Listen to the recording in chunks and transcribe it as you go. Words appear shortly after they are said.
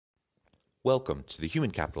Welcome to the Human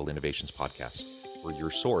Capital Innovations Podcast. We're your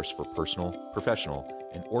source for personal, professional,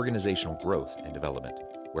 and organizational growth and development,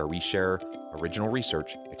 where we share original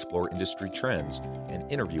research, explore industry trends,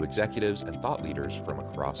 and interview executives and thought leaders from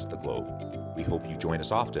across the globe. We hope you join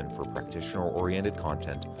us often for practitioner-oriented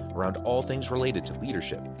content around all things related to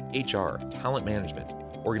leadership, HR, talent management,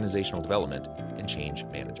 organizational development, and change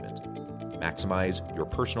management. Maximize your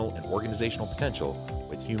personal and organizational potential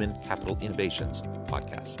with Human Capital Innovations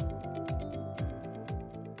Podcast.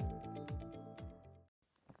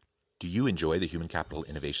 Do you enjoy the Human Capital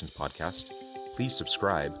Innovations Podcast? Please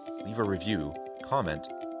subscribe, leave a review, comment,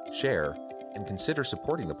 share, and consider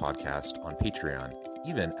supporting the podcast on Patreon,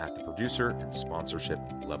 even at the producer and sponsorship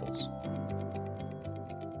levels.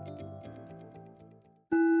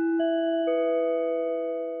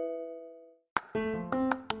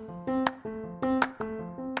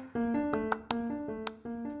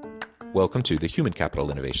 Welcome to the Human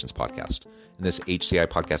Capital Innovations Podcast. In this HCI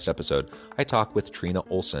podcast episode, I talk with Trina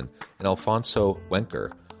Olson and Alfonso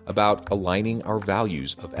Wenker about aligning our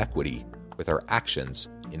values of equity with our actions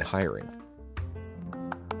in hiring.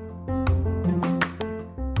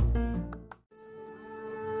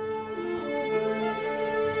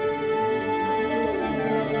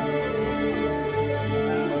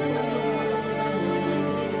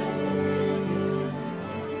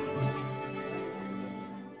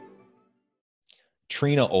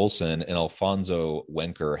 Trina Olson and Alfonso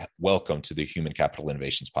Wenker, welcome to the Human Capital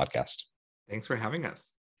Innovations Podcast. Thanks for having us.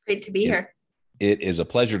 Great to be here. It is a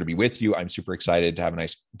pleasure to be with you. I'm super excited to have a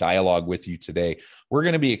nice dialogue with you today. We're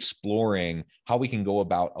going to be exploring how we can go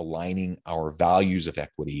about aligning our values of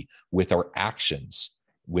equity with our actions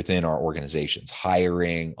within our organizations,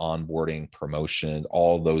 hiring, onboarding, promotion,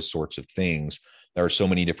 all those sorts of things. There are so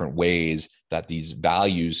many different ways that these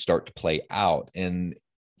values start to play out. And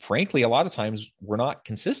frankly, a lot of times we're not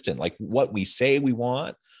consistent. Like what we say we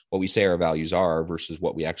want, what we say our values are versus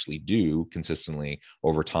what we actually do consistently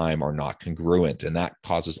over time are not congruent. And that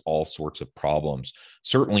causes all sorts of problems,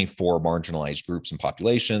 certainly for marginalized groups and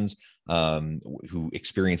populations who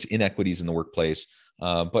experience inequities in the workplace,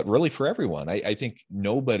 but really for everyone. I think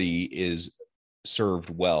nobody is served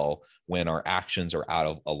well when our actions are out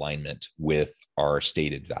of alignment with our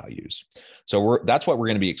stated values. So that's what we're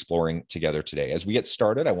going to be exploring together today. As we get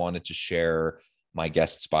started, I wanted to share my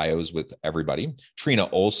guests' bios with everybody. Trina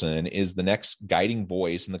Olson is the next guiding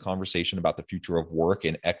voice in the conversation about the future of work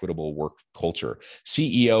and equitable work culture.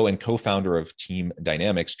 CEO and co-founder of Team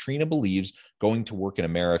Dynamics, Trina believes going to work in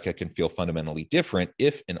America can feel fundamentally different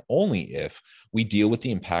if and only if we deal with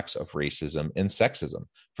the impacts of racism and sexism.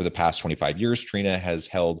 For the past 25 years, Trina has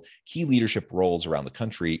held key leadership roles around the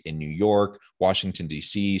country in New York, Washington,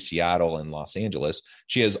 D.C., Seattle, and Los Angeles.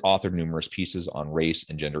 She has authored numerous pieces on race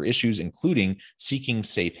and gender issues, including Seeking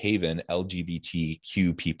Safe Haven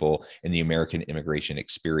LGBTQ People in the American Immigration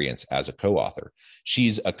Experience as a co-author.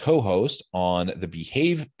 She's a co-host on the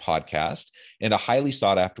Behave podcast and a highly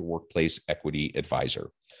sought-after workplace equity advisor.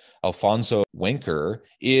 Alfonso Wenker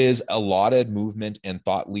is a lauded movement and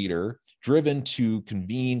thought leader driven to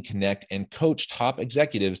convene, connect, and coach top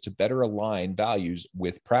executives to better align values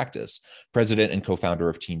with practice. President and co-founder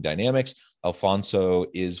of Team Dynamics, Alfonso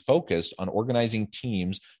is focused on organizing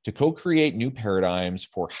teams to co-create new paradigms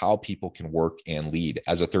for how people can work and lead.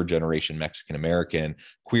 As a third-generation Mexican-American,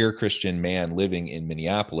 queer Christian man living in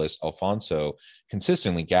Minneapolis, Alfonso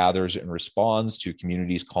consistently gathers and responds to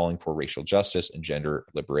communities calling for racial justice and gender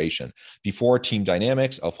liberation. Before Team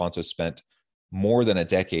Dynamics, Alfonso spent more than a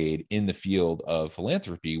decade in the field of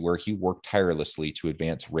philanthropy, where he worked tirelessly to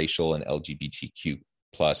advance racial and LGBTQ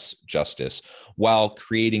plus justice while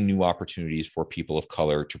creating new opportunities for people of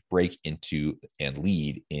color to break into and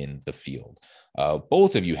lead in the field.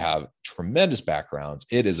 Both of you have tremendous backgrounds.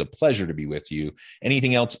 It is a pleasure to be with you.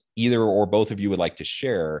 Anything else either or both of you would like to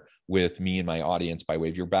share with me and my audience by way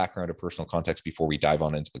of your background or personal context before we dive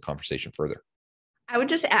on into the conversation further? I would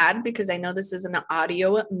just add, because I know this is an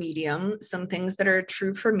audio medium, some things that are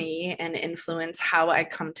true for me and influence how I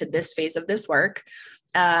come to this phase of this work.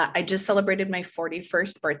 I just celebrated my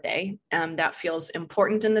 41st birthday. That feels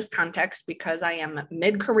important in this context because I am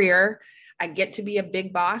mid-career. I get to be a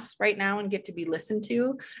big boss right now and get to be listened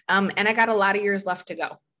to. And I got a lot of years left to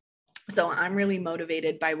go. So I'm really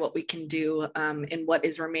motivated by what we can do in what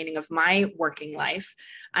is remaining of my working life.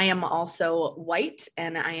 I am also white,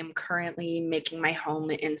 and I am currently making my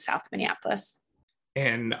home in South Minneapolis.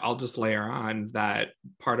 And I'll just layer on that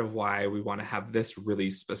part of why we want to have this really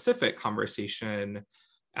specific conversation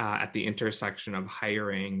at the intersection of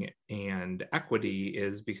hiring and equity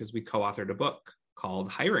is because we co-authored a book called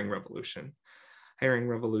Hiring Revolution. Hiring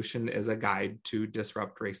Revolution is a guide to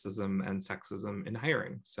disrupt racism and sexism in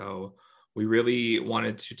hiring. So we really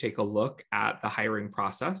wanted to take a look at the hiring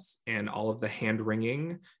process and all of the hand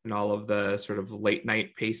wringing and all of the sort of late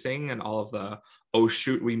night pacing and all of the, oh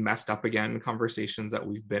shoot, we messed up again conversations that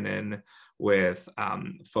we've been in with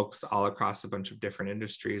folks all across a bunch of different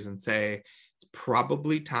industries, and say it's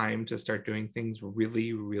probably time to start doing things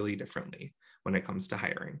really, really differently when it comes to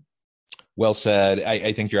hiring. Well said.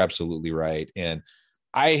 I think you're absolutely right. And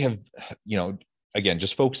I have, again,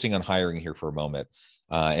 just focusing on hiring here for a moment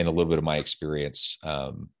and a little bit of my experience.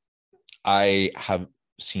 I have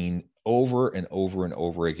seen over and over and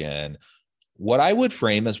over again what I would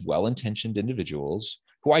frame as well-intentioned individuals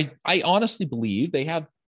who I honestly believe they have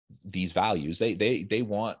these values. They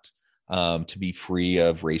want to be free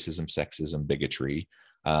of racism, sexism, bigotry.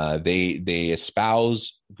 They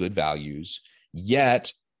espouse good values,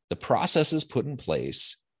 yet the processes put in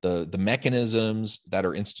place, the mechanisms that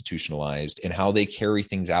are institutionalized, and how they carry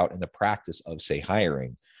things out in the practice of, say,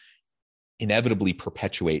 hiring, inevitably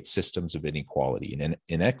perpetuate systems of inequality and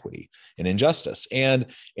inequity and injustice. And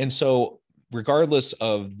so regardless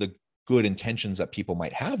of the good intentions that people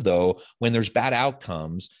might have, though, when there's bad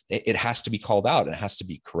outcomes, it has to be called out and it has to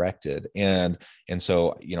be corrected. And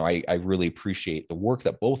so, I really appreciate the work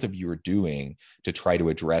that both of you are doing to try to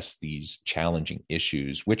address these challenging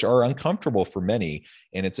issues, which are uncomfortable for many.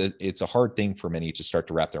 And it's a hard thing for many to start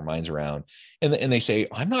to wrap their minds around. And they say,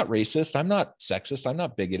 I'm not racist, I'm not sexist, I'm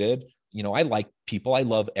not bigoted. I like people, I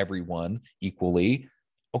love everyone equally.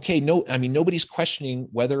 Okay, nobody's questioning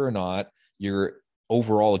whether or not you're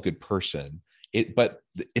overall a good person. But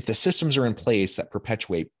if the systems are in place that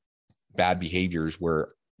perpetuate bad behaviors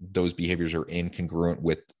where those behaviors are incongruent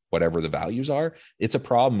with whatever the values are, it's a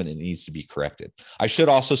problem and it needs to be corrected. I should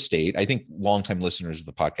also state, I think longtime listeners of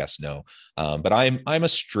the podcast know, but I'm a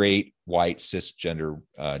straight, white, cisgender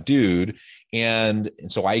dude. And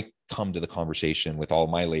so I come to the conversation with all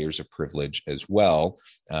my layers of privilege as well.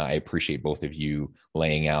 I appreciate both of you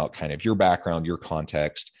laying out kind of your background, your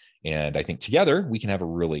context. And I think together we can have a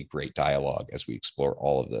really great dialogue as we explore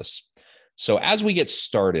all of this. So as we get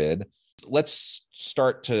started, let's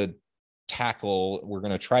start to we're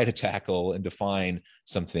going to try to tackle and define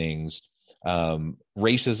some things.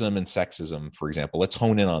 Racism and sexism, for example. Let's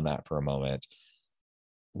hone in on that for a moment.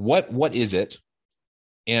 What is it?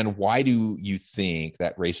 And why do you think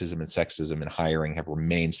that racism and sexism in hiring have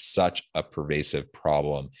remained such a pervasive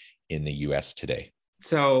problem in the US today?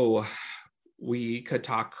 So we could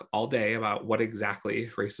talk all day about what exactly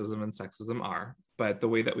racism and sexism are, but the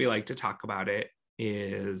way that we like to talk about it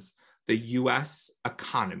is the US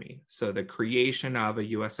economy. So the creation of a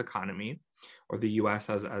US economy, or the US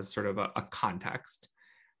as sort of a context,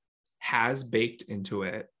 has baked into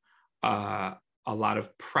it a lot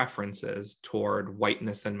of preferences toward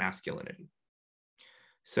whiteness and masculinity.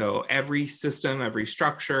 So every system, every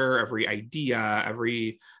structure, every idea,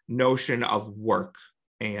 every notion of work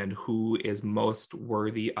and who is most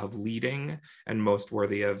worthy of leading and most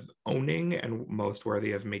worthy of owning and most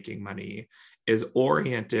worthy of making money is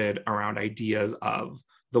oriented around ideas of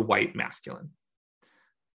the white masculine.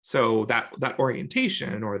 So that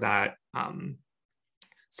orientation or that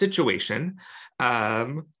situation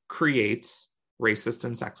creates racist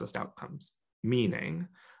and sexist outcomes, meaning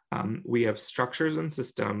we have structures and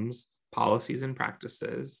systems, policies and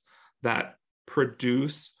practices that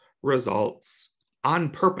produce results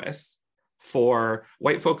on purpose for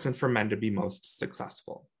white folks and for men to be most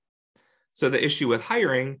successful. So the issue with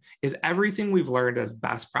hiring is everything we've learned as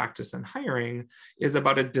best practice in hiring is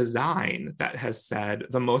about a design that has said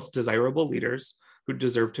the most desirable leaders who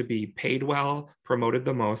deserve to be paid well, promoted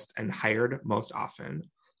the most, and hired most often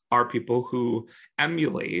are people who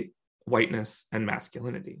emulate whiteness and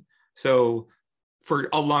masculinity. So for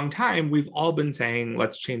a long time, we've all been saying,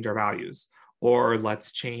 let's change our values, or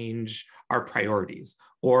let's change our priorities,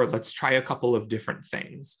 or let's try a couple of different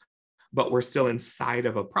things. But we're still inside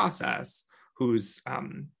of a process whose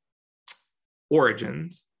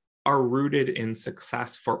origins are rooted in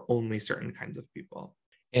success for only certain kinds of people.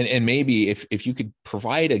 And maybe if you could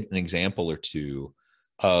provide an example or two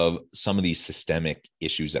of some of these systemic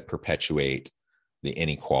issues that perpetuate the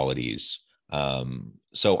inequalities.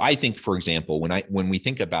 So I think, for example, when we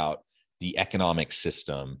think about the economic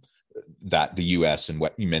system that the US and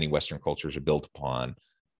what many Western cultures are built upon,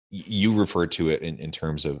 you referred to it in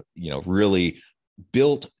terms of, really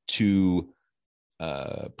built to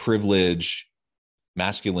privilege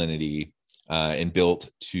masculinity and built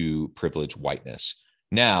to privilege whiteness.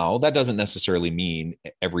 Now, that doesn't necessarily mean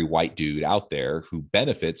every white dude out there who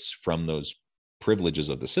benefits from those privileges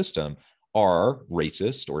of the system are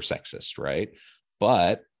racist or sexist, right?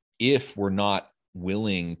 But if we're not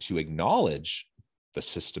willing to acknowledge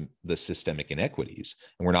the systemic inequities,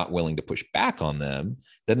 and we're not willing to push back on them,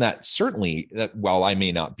 then that certainly, that while I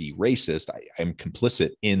may not be racist, I'm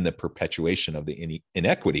complicit in the perpetuation of the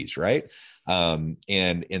inequities, right? And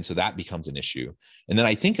so that becomes an issue. And then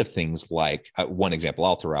I think of things like one example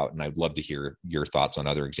I'll throw out, and I'd love to hear your thoughts on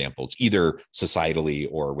other examples, either societally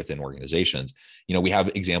or within organizations. We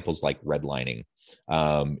have examples like redlining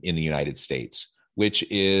in the United States, which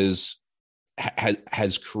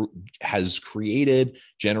has created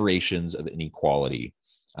generations of inequality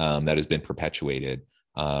that has been perpetuated,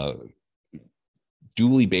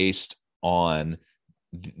 duly based on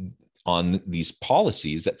these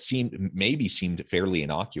policies that seemed fairly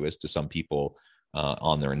innocuous to some people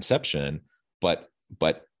on their inception, but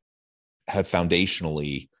have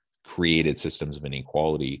foundationally created systems of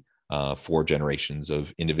inequality for generations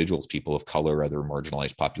of individuals, people of color, other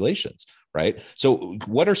marginalized populations, right? So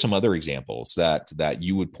what are some other examples that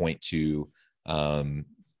you would point to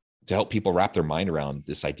help people wrap their mind around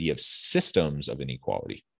this idea of systems of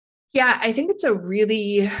inequality? Yeah, I think it's a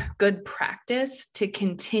really good practice to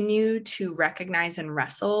continue to recognize and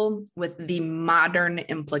wrestle with the modern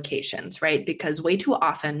implications, right? Because way too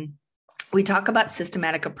often we talk about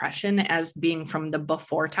systematic oppression as being from the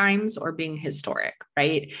before times or being historic,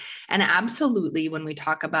 right? And absolutely, when we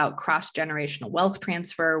talk about cross-generational wealth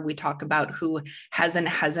transfer, we talk about who hasn't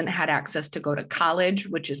had access to go to college,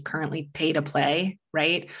 which is currently pay to play,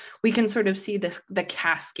 right? We can sort of see the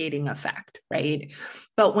cascading effect, right?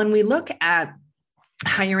 But when we look at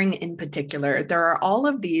hiring in particular, there are all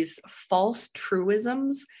of these false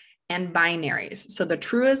truisms and binaries. So the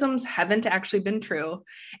truisms haven't actually been true,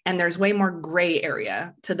 and there's way more gray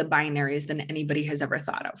area to the binaries than anybody has ever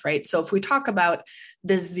thought of, right? So if we talk about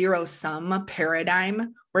this zero-sum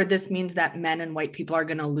paradigm, where this means that men and white people are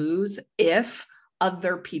going to lose if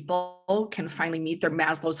other people can finally meet their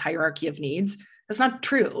Maslow's hierarchy of needs, that's not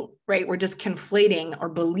true, right? We're just conflating or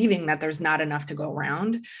believing that there's not enough to go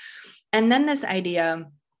around. And then this idea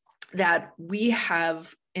that we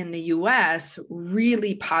have in the US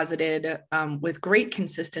really posited with great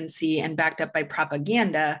consistency and backed up by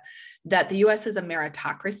propaganda that the US is a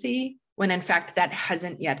meritocracy, when in fact that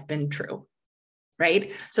hasn't yet been true,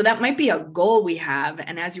 right? So that might be a goal we have.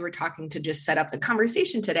 And as you were talking to just set up the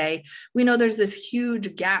conversation today, we know there's this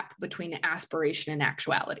huge gap between aspiration and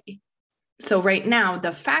actuality. So right now,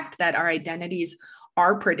 the fact that our identities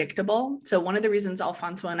are predictable. So one of the reasons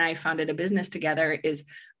Alfonso and I founded a business together is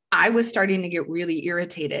I was starting to get really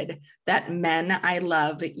irritated that men I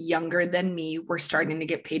love younger than me were starting to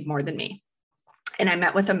get paid more than me. And I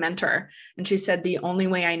met with a mentor, and she said, the only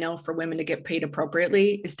way I know for women to get paid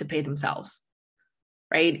appropriately is to pay themselves,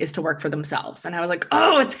 right? Is to work for themselves. And I was like,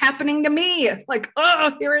 oh, it's happening to me. Like,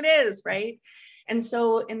 oh, here it is, right? And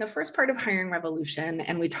so in the first part of Hiring Revolution,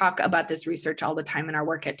 and we talk about this research all the time in our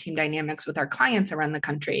work at Team Dynamics with our clients around the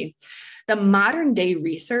country, the modern day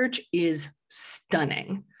research is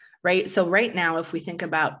stunning. Right? So right now, if we think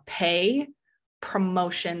about pay,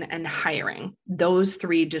 promotion, and hiring, those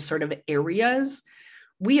three just sort of areas,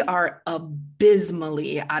 we are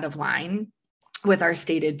abysmally out of line with our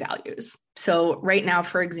stated values. So right now,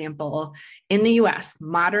 for example, in the US,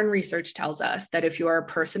 modern research tells us that if you are a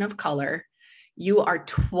person of color, you are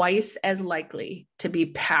twice as likely to be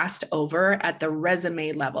passed over at the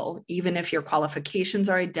resume level, even if your qualifications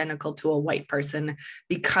are identical to a white person,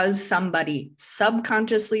 because somebody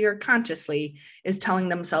subconsciously or consciously is telling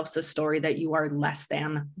themselves the story that you are less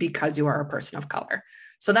than because you are a person of color.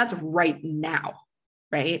 So that's right now,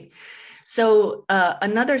 right? So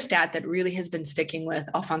another stat that really has been sticking with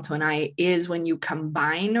Alfonso and I is when you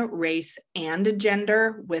combine race and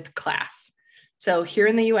gender with class. So here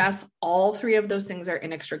in the US, all three of those things are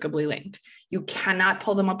inextricably linked. You cannot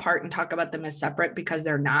pull them apart and talk about them as separate because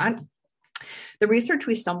they're not. The research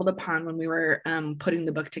we stumbled upon when we were putting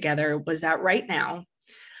the book together was that right now,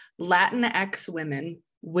 Latinx women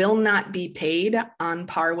will not be paid on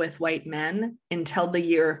par with white men until the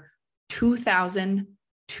year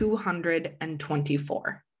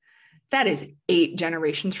 2224. That is 8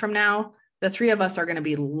 generations from now. The three of us are going to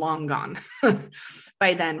be long gone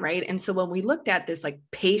by then, right? And so when we looked at this like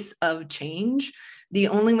pace of change, the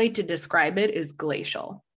only way to describe it is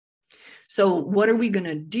glacial. So what are we going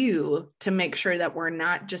to do to make sure that we're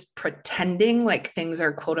not just pretending like things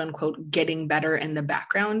are quote unquote getting better in the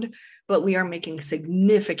background, but we are making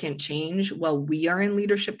significant change while we are in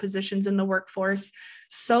leadership positions in the workforce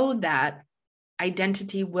so that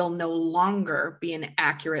identity will no longer be an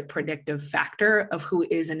accurate predictive factor of who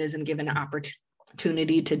is and isn't given an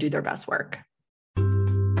opportunity to do their best work.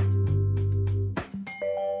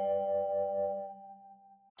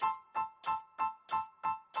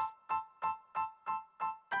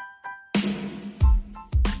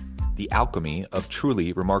 The alchemy of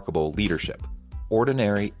truly remarkable leadership.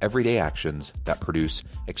 Ordinary, everyday actions that produce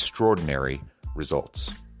extraordinary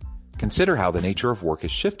results. Consider how the nature of work has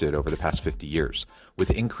shifted over the past 50 years. With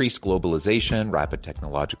increased globalization, rapid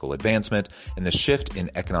technological advancement, and the shift in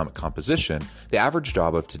economic composition, the average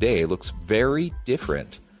job of today looks very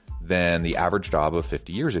different than the average job of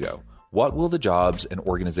 50 years ago. What will the jobs and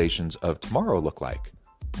organizations of tomorrow look like?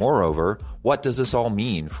 Moreover, what does this all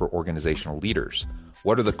mean for organizational leaders?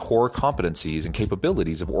 What are the core competencies and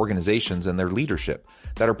capabilities of organizations and their leadership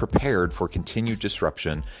that are prepared for continued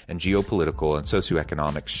disruption and geopolitical and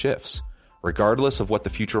socioeconomic shifts? Regardless of what the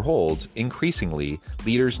future holds, increasingly,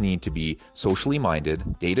 leaders need to be socially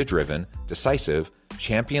minded, data-driven, decisive,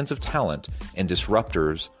 champions of talent, and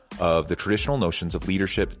disruptors of the traditional notions of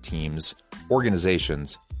leadership, teams,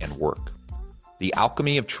 organizations, and work. The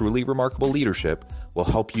alchemy of truly remarkable leadership will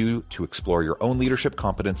help you to explore your own leadership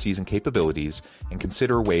competencies and capabilities and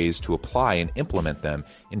consider ways to apply and implement them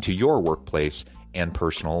into your workplace and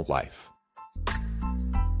personal life.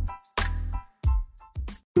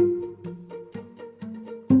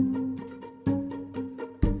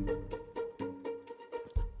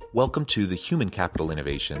 Welcome to the Human Capital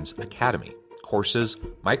Innovations Academy. Courses,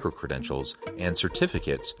 micro-credentials, and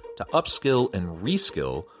certificates to upskill and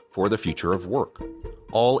reskill for the future of work.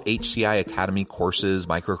 All HCI Academy courses,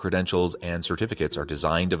 micro-credentials, and certificates are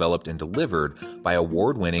designed, developed, and delivered by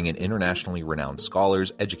award-winning and internationally renowned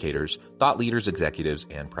scholars, educators, thought leaders, executives,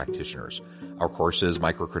 and practitioners. Our courses,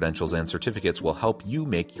 micro-credentials, and certificates will help you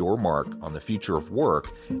make your mark on the future of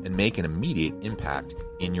work and make an immediate impact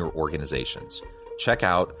in your organizations. Check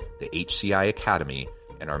out the HCI Academy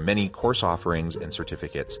and our many course offerings and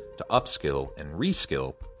certificates to upskill and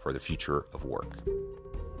reskill for the future of work.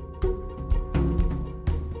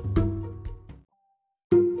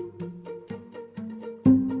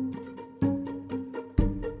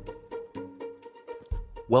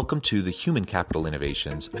 Welcome to the Human Capital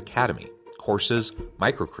Innovations Academy. Courses,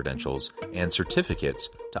 micro-credentials, and certificates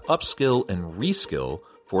to upskill and reskill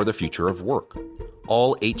for the future of work.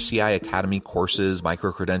 All HCI Academy courses,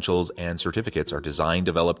 micro-credentials, and certificates are designed,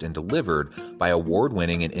 developed, and delivered by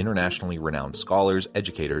award-winning and internationally renowned scholars,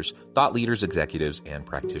 educators, thought leaders, executives, and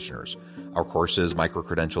practitioners. Our courses,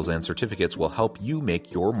 micro-credentials, and certificates will help you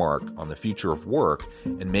make your mark on the future of work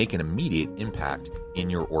and make an immediate impact in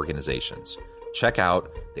your organizations. Check out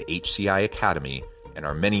the HCI Academy and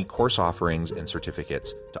our many course offerings and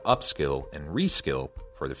certificates to upskill and reskill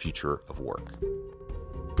for the future of work.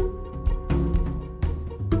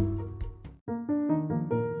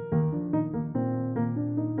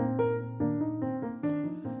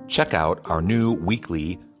 Check out our new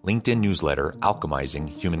weekly LinkedIn newsletter, Alchemizing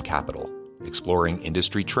Human Capital, exploring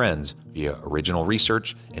industry trends via original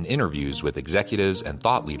research and interviews with executives and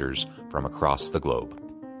thought leaders from across the globe.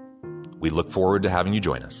 We look forward to having you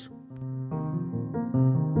join us.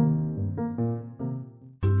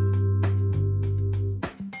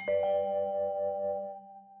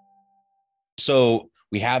 So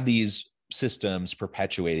we have these systems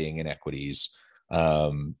perpetuating inequities,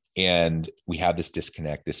 and we have this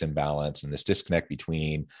disconnect, this imbalance, and this disconnect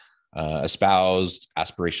between espoused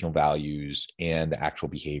aspirational values and the actual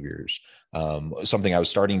behaviors. Something I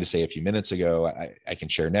was starting to say a few minutes ago, I can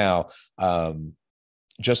share now.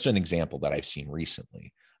 Just an example that I've seen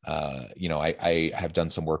recently. I have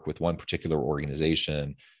done some work with one particular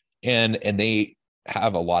organization, and they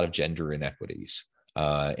have a lot of gender inequities.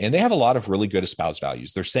 And they have a lot of really good espoused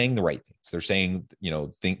values. They're saying the right things. They're saying,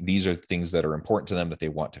 these are things that are important to them that they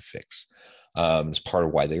want to fix. It's part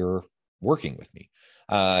of why they were working with me.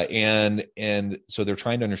 And so they're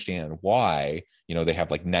trying to understand why, they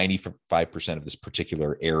have like 95% of this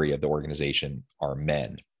particular area of the organization are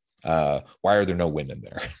men. Why are there no women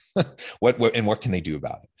there? What can they do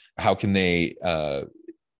about it? How can they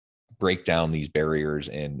break down these barriers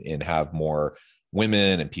and have more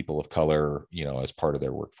women and people of color, as part of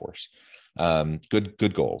their workforce?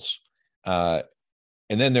 Good goals. And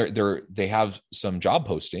then they have some job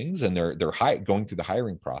postings, and they're going through the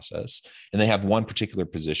hiring process, and they have one particular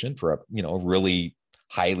position for a really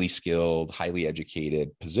highly skilled, highly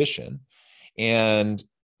educated position, and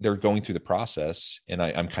they're going through the process. And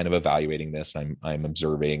I'm kind of evaluating this. I'm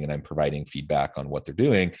observing, and I'm providing feedback on what they're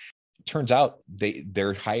doing. It turns out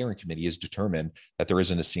their hiring committee has determined that there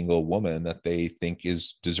isn't a single woman that they think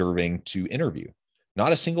is deserving to interview.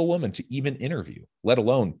 Not a single woman to even interview, let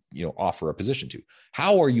alone, offer a position to.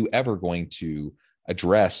 How are you ever going to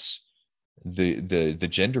address the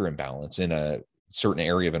gender imbalance in a certain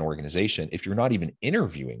area of an organization if you're not even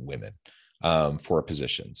interviewing women for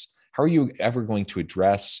positions? How are you ever going to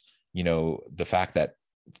address, the fact that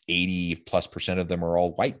 80+% of them are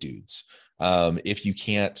all white dudes. If you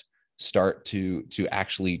can't start to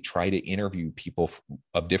actually try to interview people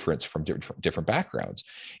of difference from different backgrounds.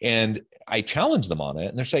 And I challenge them on it,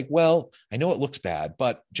 and they're like, well, I know it looks bad,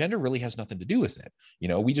 but gender really has nothing to do with it.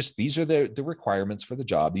 These are the requirements for the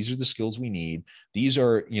job. These are the skills we need. These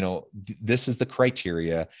are, this is the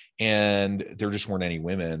criteria. And there just weren't any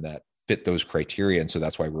women that fit those criteria. And so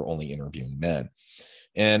that's why we're only interviewing men.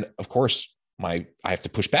 And of course, I have to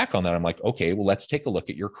push back on that. I'm like, okay, well, let's take a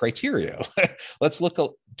look at your criteria. Let's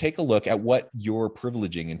take a look at what you're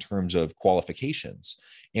privileging in terms of qualifications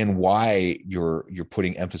and why you're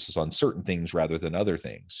putting emphasis on certain things rather than other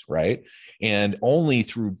things, right? And only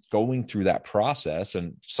through going through that process,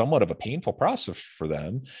 and somewhat of a painful process for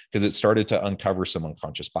them, because it started to uncover some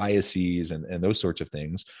unconscious biases and those sorts of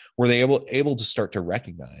things, were they able to start to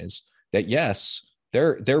recognize that, yes,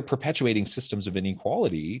 they're perpetuating systems of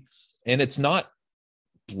inequality. And it's not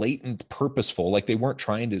blatant, purposeful, like they weren't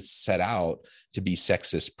trying to set out to be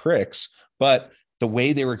sexist pricks, but the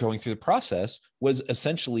way they were going through the process was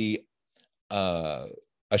essentially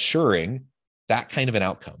assuring that kind of an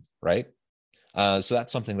outcome, right? So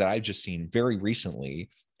that's something that I've just seen very recently.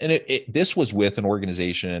 And this was with an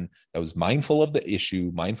organization that was mindful of the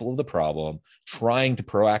issue, mindful of the problem, trying to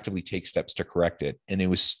proactively take steps to correct it. And it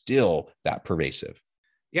was still that pervasive.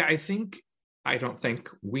 Yeah, I don't think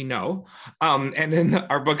we know. And in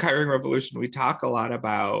our book, Hiring Revolution, we talk a lot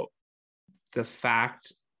about the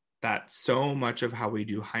fact that so much of how we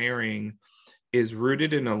do hiring is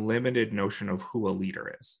rooted in a limited notion of who a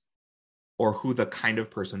leader is, or who the kind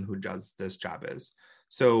of person who does this job is.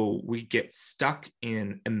 So we get stuck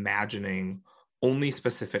in imagining only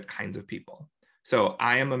specific kinds of people. So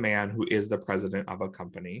I am a man who is the president of a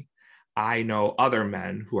company. I know other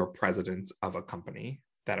men who are presidents of a company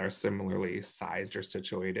that are similarly sized or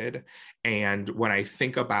situated. And when I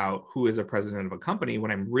think about who is a president of a company,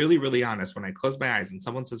 when I'm really, really honest, when I close my eyes and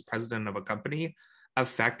someone says president of a company,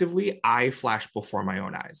 effectively, I flash before my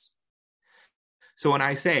own eyes. So when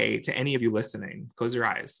I say to any of you listening, close your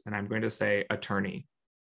eyes, and I'm going to say attorney,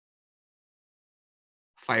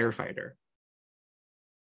 firefighter,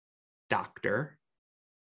 doctor,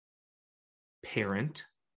 parent,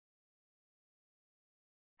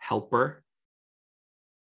 helper,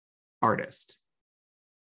 artist.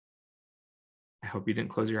 I hope you didn't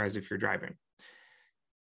close your eyes if you're driving.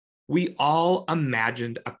 We all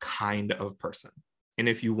imagined a kind of person. And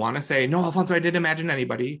if you want to say, no, Alfonso, I didn't imagine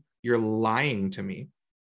anybody, you're lying to me.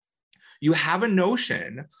 You have a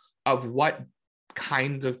notion of what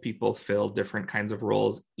kinds of people fill different kinds of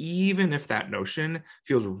roles, even if that notion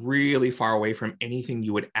feels really far away from anything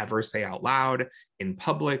you would ever say out loud in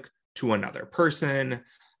public to another person.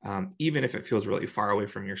 Even if it feels really far away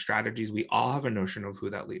from your strategies, we all have a notion of who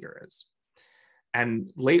that leader is.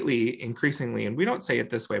 And lately, increasingly, and we don't say it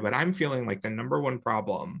this way, but I'm feeling like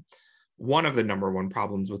one of the number one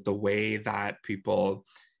problems with the way that people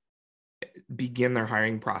begin their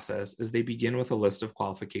hiring process is they begin with a list of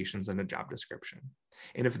qualifications and a job description.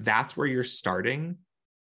 And if that's where you're starting,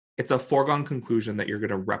 it's a foregone conclusion that you're going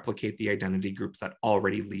to replicate the identity groups that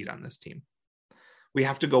already lead on this team. We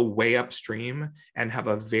have to go way upstream and have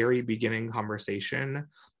a very beginning conversation,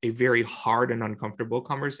 a very hard and uncomfortable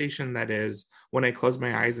conversation that is, when I close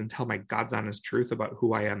my eyes and tell my God's honest truth about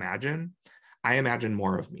who I imagine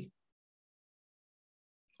more of me.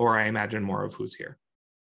 Or I imagine more of who's here.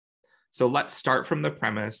 So let's start from the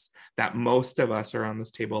premise that most of us around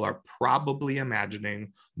this table are probably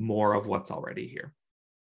imagining more of what's already here.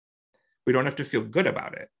 We don't have to feel good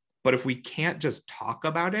about it, but if we can't just talk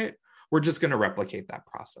about it, we're just going to replicate that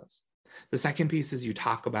process. The second piece is you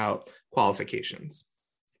talk about qualifications.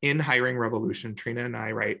 In Hiring Revolution, Trina and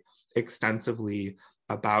I write extensively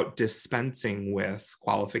about dispensing with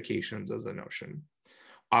qualifications as a notion.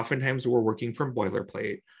 Oftentimes we're working from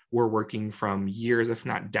boilerplate. We're working from years, if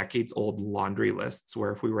not decades old laundry lists,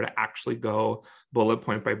 where if we were to actually go bullet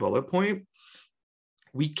point by bullet point,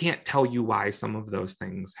 we can't tell you why some of those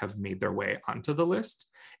things have made their way onto the list.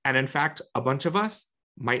 And in fact, a bunch of us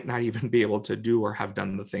might not even be able to do or have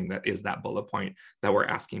done the thing that is that bullet point that we're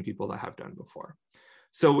asking people to have done before.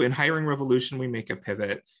 So in Hiring Revolution, we make a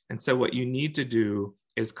pivot. And so what you need to do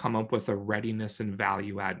is come up with a readiness and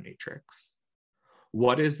value add matrix.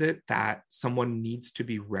 What is it that someone needs to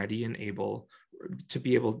be ready and able to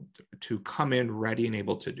be able to come in ready and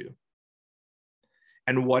able to do?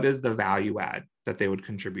 And what is the value add that they would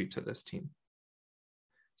contribute to this team?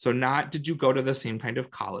 So not did you go to the same kind of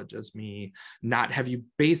college as me, not have you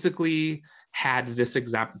basically had this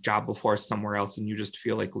exact job before somewhere else and you just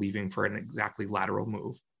feel like leaving for an exactly lateral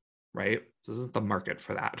move, right? This isn't the market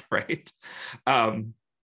for that, right?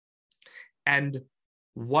 And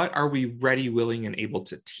what are we ready, willing, and able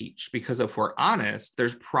to teach? Because if we're honest,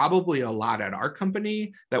 there's probably a lot at our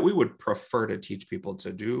company that we would prefer to teach people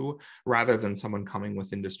to do rather than someone coming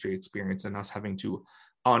with industry experience and us having to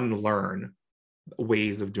unlearn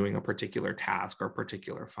ways of doing a particular task or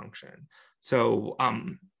particular function. So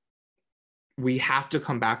we have to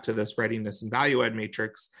come back to this readiness and value add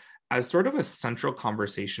matrix as sort of a central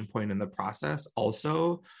conversation point in the process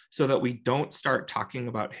also, so that we don't start talking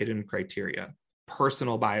about hidden criteria,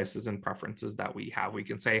 personal biases and preferences that we have. We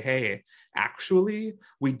can say, hey, actually,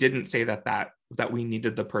 we didn't say that we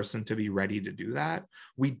needed the person to be ready to do that.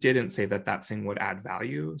 We didn't say that thing would add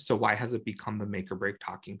value. So why has it become the make or break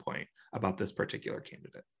talking point about this particular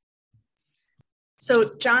candidate?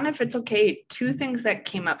 So John, if it's okay, two things that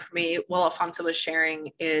came up for me while Alfonso was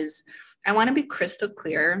sharing is I want to be crystal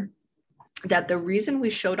clear that the reason we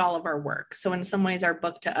showed all of our work, so in some ways our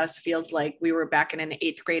book to us feels like we were back in an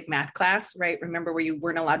 8th grade math class, right? Remember where you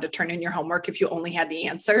weren't allowed to turn in your homework if you only had the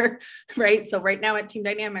answer, right? So right now at Team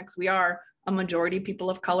Dynamics, we are a majority people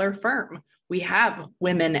of color firm. We have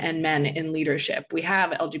women and men in leadership. We have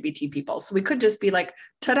LGBT people. So we could just be like,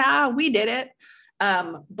 ta-da, we did it.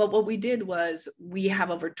 But what we did was we have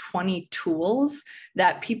over 20 tools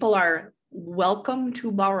that people are welcome to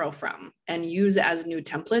borrow from and use as new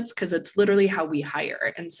templates, because it's literally how we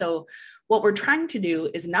hire. And so what we're trying to do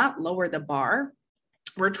is not lower the bar.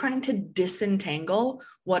 We're trying to disentangle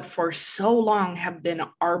what for so long have been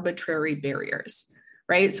arbitrary barriers,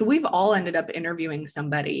 right? So we've all ended up interviewing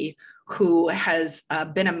somebody who has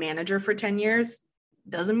been a manager for 10 years.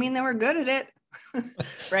 Doesn't mean they were good at it.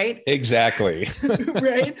 Right? Exactly.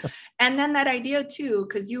 Right. And then that idea too,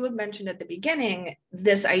 because you had mentioned at the beginning,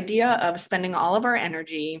 this idea of spending all of our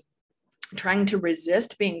energy trying to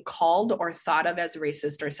resist being called or thought of as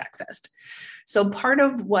racist or sexist. So part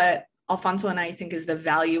of what Alfonso and I think is the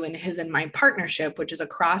value in his and my partnership, which is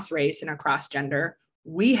across race and across gender,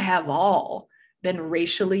 we have all been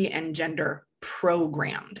racially and gender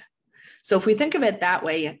programmed. So if we think of it that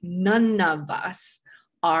way, none of us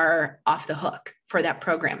are off the hook for that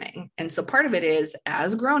programming. And so part of it is,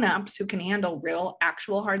 as grownups who can handle real,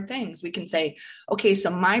 actual hard things, we can say, okay,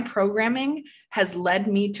 so my programming has led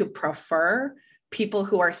me to prefer people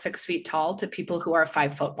who are 6 feet tall to people who are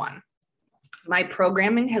 5'1". My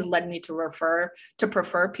programming has led me to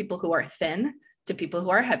prefer people who are thin to people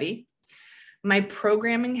who are heavy. My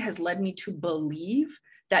programming has led me to believe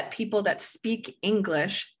that people that speak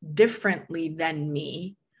English differently than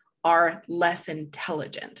me are less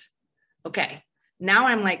intelligent. Okay, now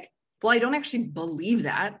I'm like, well, I don't actually believe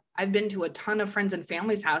that. I've been to a ton of friends and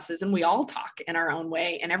family's houses and we all talk in our own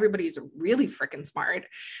way and everybody's really freaking smart.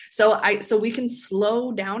 So we can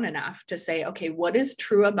slow down enough to say, okay, what is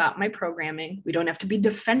true about my programming? We don't have to be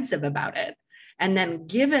defensive about it. And then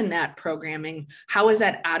given that programming, how is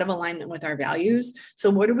that out of alignment with our values?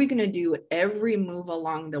 So what are we going to do every move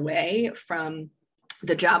along the way, from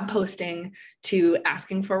the job posting to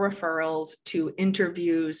asking for referrals to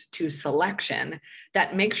interviews to selection,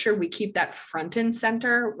 that makes sure we keep that front and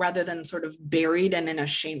center rather than sort of buried and in a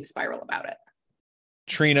shame spiral about it?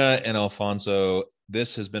 Trina and Alfonso,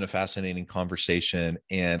 this has been a fascinating conversation,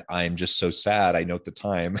 and I'm just so sad. I note the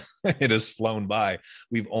time. It has flown by.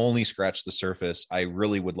 We've only scratched the surface. I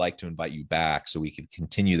really would like to invite you back so we could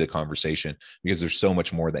continue the conversation, because there's so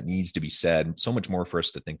much more that needs to be said, so much more for us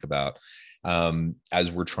to think about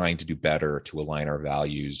as we're trying to do better to align our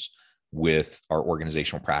values with our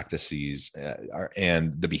organizational practices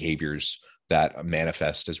and the behaviors that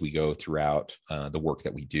manifest as we go throughout the work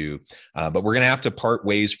that we do. But we're going to have to part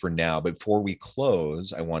ways for now. But before we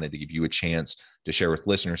close, I wanted to give you a chance to share with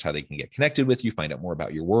listeners how they can get connected with you, find out more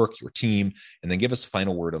about your work, your team, and then give us a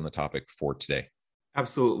final word on the topic for today.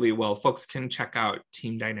 Absolutely. Well, folks can check out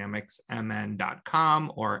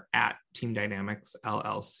teamdynamicsmn.com or at Team Dynamics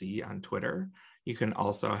LLC on Twitter. You can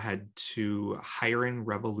also head to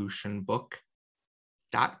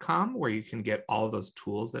hiringrevolutionbook.com, where you can get all of those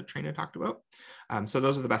tools that Trina talked about. So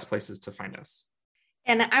those are the best places to find us.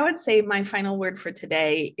 And I would say my final word for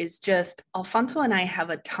today is just, Alfonso and I have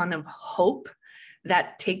a ton of hope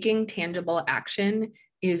that taking tangible action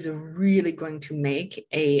is really going to make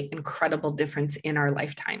an incredible difference in our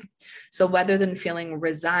lifetime. So rather than feeling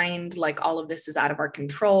resigned, like all of this is out of our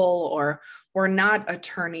control, or we're not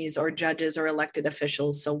attorneys or judges or elected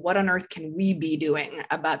officials, so what on earth can we be doing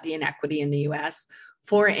about the inequity in the US?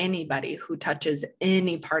 For anybody who touches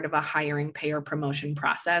any part of a hiring, pay, or promotion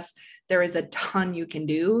process, there is a ton you can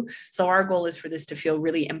do. So our goal is for this to feel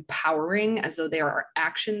really empowering, as though there are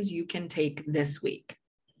actions you can take this week.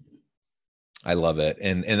 I love it.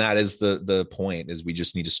 And that is the point, is we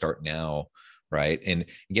just need to start now, right? And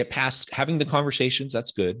get past having the conversations.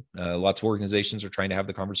 That's good. Lots of organizations are trying to have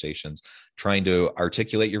the conversations, trying to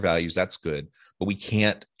articulate your values. That's good, but we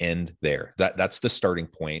can't end there. That's the starting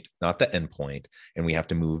point, not the end point. And we have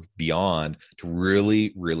to move beyond to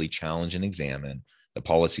really, really challenge and examine the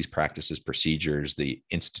policies, practices, procedures, the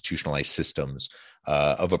institutionalized systems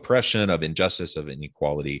of oppression, of injustice, of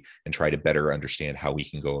inequality, and try to better understand how we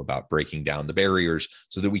can go about breaking down the barriers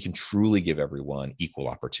so that we can truly give everyone equal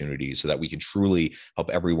opportunities, so that we can truly help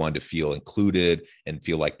everyone to feel included and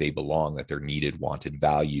feel like they belong, that they're needed, wanted,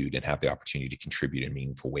 valued, and have the opportunity to contribute in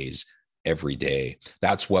meaningful ways every day.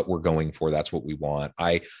 That's what we're going for. That's what we want.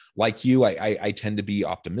 Like you, I tend to be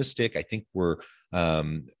optimistic. I think we're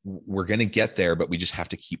going to get there, but we just have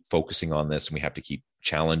to keep focusing on this, and we have to keep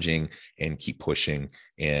challenging and keep pushing.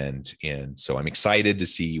 And so I'm excited to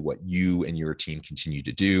see what you and your team continue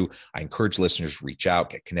to do. I encourage listeners to reach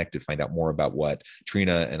out, get connected, find out more about what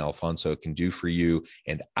Trina and Alfonso can do for you.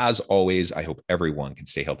 And as always, I hope everyone can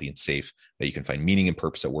stay healthy and safe, that you can find meaning and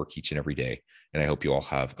purpose at work each and every day. And I hope you all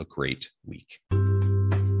have a great week.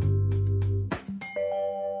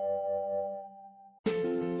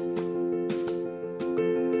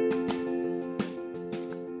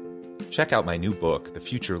 Check out my new book, The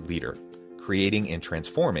Future Leader: Creating and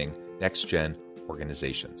Transforming Next-Gen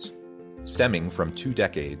Organizations. Stemming from 2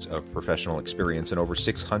 decades of professional experience and over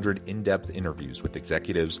 600 in-depth interviews with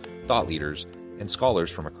executives, thought leaders, and scholars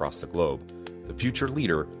from across the globe, The Future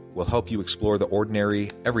Leader will help you explore the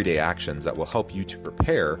ordinary, everyday actions that will help you to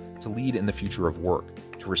prepare to lead in the future of work,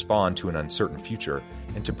 to respond to an uncertain future,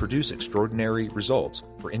 and to produce extraordinary results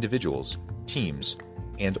for individuals, teams,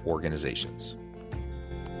 and organizations.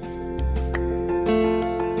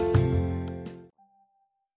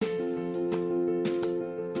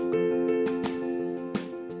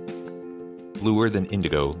 Bluer Than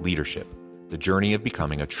Indigo Leadership: The Journey of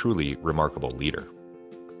Becoming a Truly Remarkable Leader.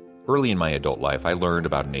 Early in my adult life, I learned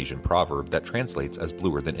about an Asian proverb that translates as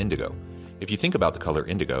bluer than indigo. If you think about the color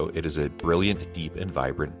indigo, it is a brilliant, deep, and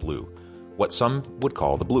vibrant blue, what some would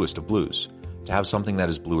call the bluest of blues. To have something that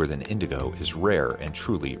is bluer than indigo is rare and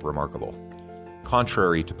truly remarkable.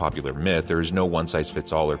 Contrary to popular myth, there is no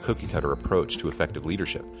one-size-fits-all or cookie-cutter approach to effective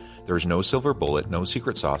leadership. There is no silver bullet, no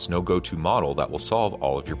secret sauce, no go-to model that will solve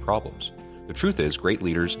all of your problems. The truth is, great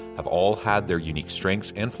leaders have all had their unique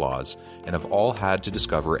strengths and flaws, and have all had to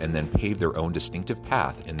discover and then pave their own distinctive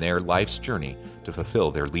path in their life's journey to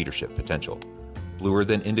fulfill their leadership potential. Bluer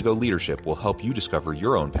Than Indigo Leadership will help you discover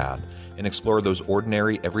your own path and explore those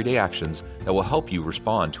ordinary, everyday actions that will help you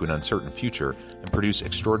respond to an uncertain future and produce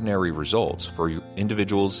extraordinary results for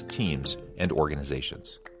individuals, teams, and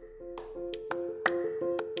organizations.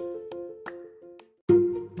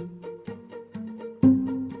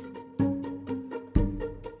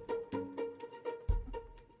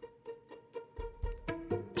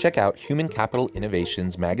 Check out Human Capital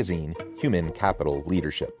Innovations magazine, Human Capital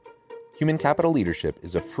Leadership. Human Capital Leadership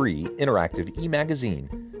is a free, interactive e-magazine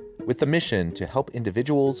with the mission to help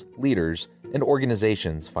individuals, leaders, and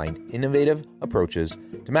organizations find innovative approaches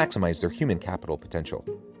to maximize their human capital potential.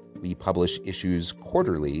 We publish issues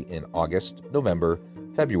quarterly in August, November,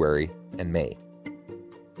 February, and May.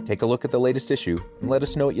 Take a look at the latest issue and let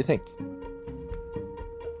us know what you think.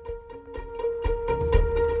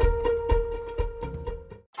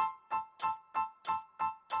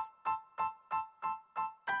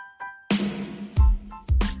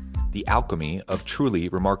 The Alchemy of Truly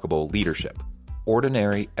Remarkable Leadership: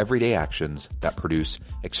 Ordinary, Everyday Actions that Produce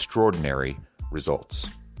Extraordinary Results.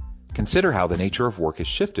 Consider how the nature of work has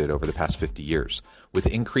shifted over the past 50 years. With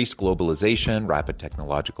increased globalization, rapid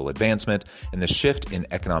technological advancement, and the shift in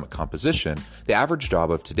economic composition, the average job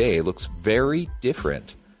of today looks very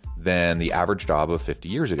different than the average job of 50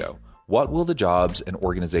 years ago. What will the jobs and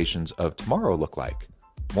organizations of tomorrow look like?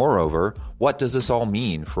 Moreover, what does this all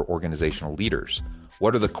mean for organizational leaders?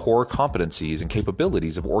 What are the core competencies and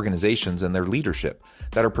capabilities of organizations and their leadership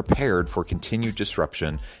that are prepared for continued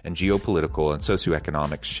disruption and geopolitical and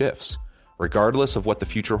socioeconomic shifts? Regardless of what the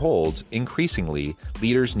future holds, increasingly,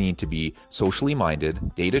 leaders need to be socially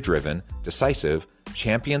minded, data-driven, decisive,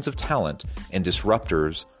 champions of talent, and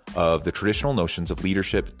disruptors of the traditional notions of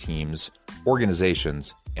leadership, teams,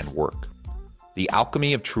 organizations, and work. The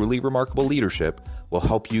Alchemy of Truly Remarkable Leadership will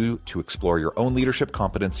help you to explore your own leadership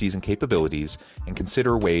competencies and capabilities and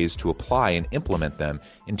consider ways to apply and implement them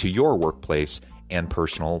into your workplace and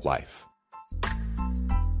personal life.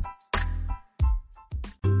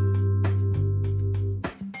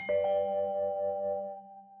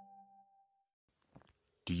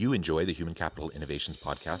 Do you enjoy the Human Capital Innovations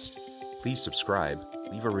podcast? Please subscribe,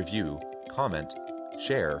 leave a review, comment,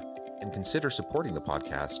 share, and consider supporting the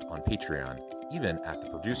podcast on Patreon, even at the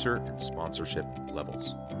producer and sponsorship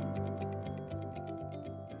levels.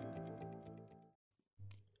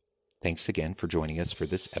 Thanks again for joining us for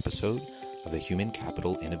this episode of the Human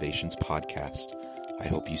Capital Innovations Podcast. I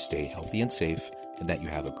hope you stay healthy and safe and that you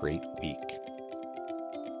have a great week.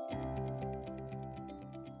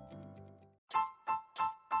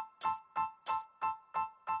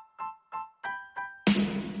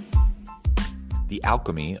 The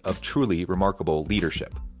alchemy of truly remarkable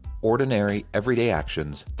leadership. Ordinary, everyday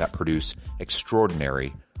actions that produce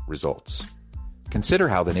extraordinary results. Consider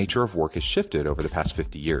how the nature of work has shifted over the past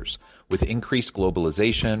 50 years. With increased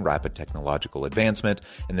globalization, rapid technological advancement,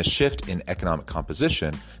 and the shift in economic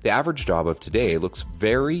composition, the average job of today looks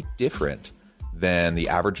very different than the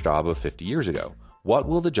average job of 50 years ago. What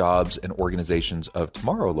will the jobs and organizations of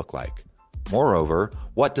tomorrow look like? Moreover,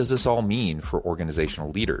 what does this all mean for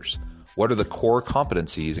organizational leaders? What are the core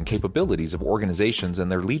competencies and capabilities of organizations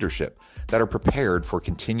and their leadership that are prepared for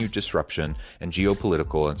continued disruption and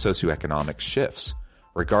geopolitical and socioeconomic shifts?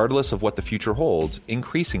 Regardless of what the future holds,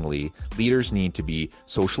 increasingly, leaders need to be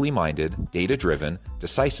socially minded, data-driven,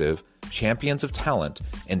 decisive, champions of talent,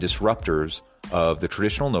 and disruptors of the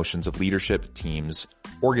traditional notions of leadership, teams,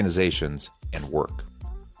 organizations, and work.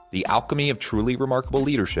 The alchemy of truly remarkable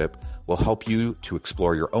leadership will help you to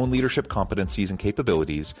explore your own leadership competencies and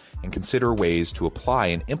capabilities and consider ways to apply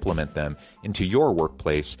and implement them into your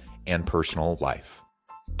workplace and personal life.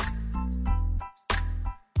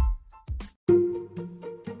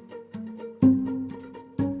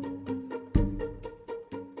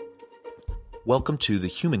 Welcome to the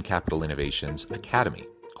Human Capital Innovations Academy.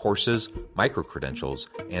 Courses, micro-credentials,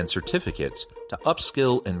 and certificates to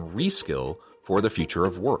upskill and reskill for the future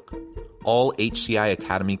of work. All HCI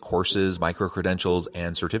Academy courses, micro-credentials,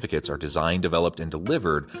 and certificates are designed, developed, and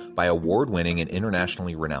delivered by award-winning and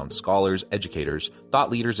internationally renowned scholars, educators,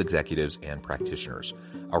 thought leaders, executives, and practitioners.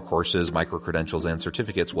 Our courses, micro-credentials, and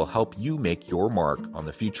certificates will help you make your mark on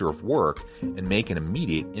the future of work and make an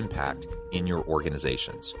immediate impact in your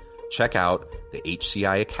organizations. Check out the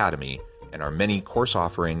HCI Academy and our many course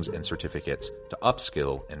offerings and certificates to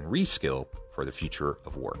upskill and reskill for the future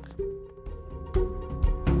of work.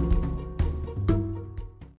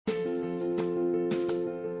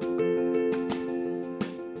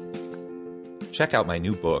 Check out my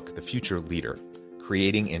new book, The Future Leader,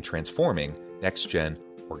 Creating and Transforming Next-Gen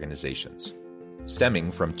Organizations.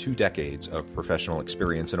 Stemming from 2 decades of professional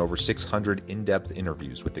experience and over 600 in-depth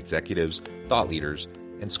interviews with executives, thought leaders,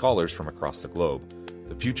 and scholars from across the globe,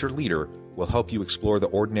 The Future Leader will help you explore the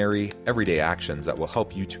ordinary, everyday actions that will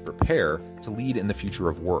help you to prepare to lead in the future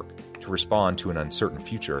of work, to respond to an uncertain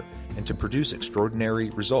future, and to produce extraordinary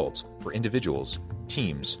results for individuals,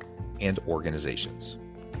 teams, and organizations.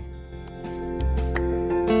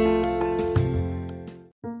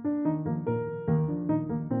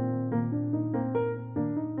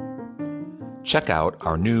 Check out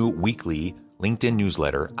our new weekly LinkedIn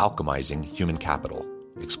newsletter, Alchemizing Human Capital,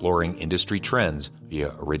 exploring industry trends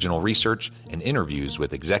via original research and interviews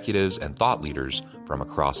with executives and thought leaders from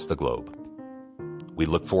across the globe. We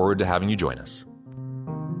look forward to having you join us.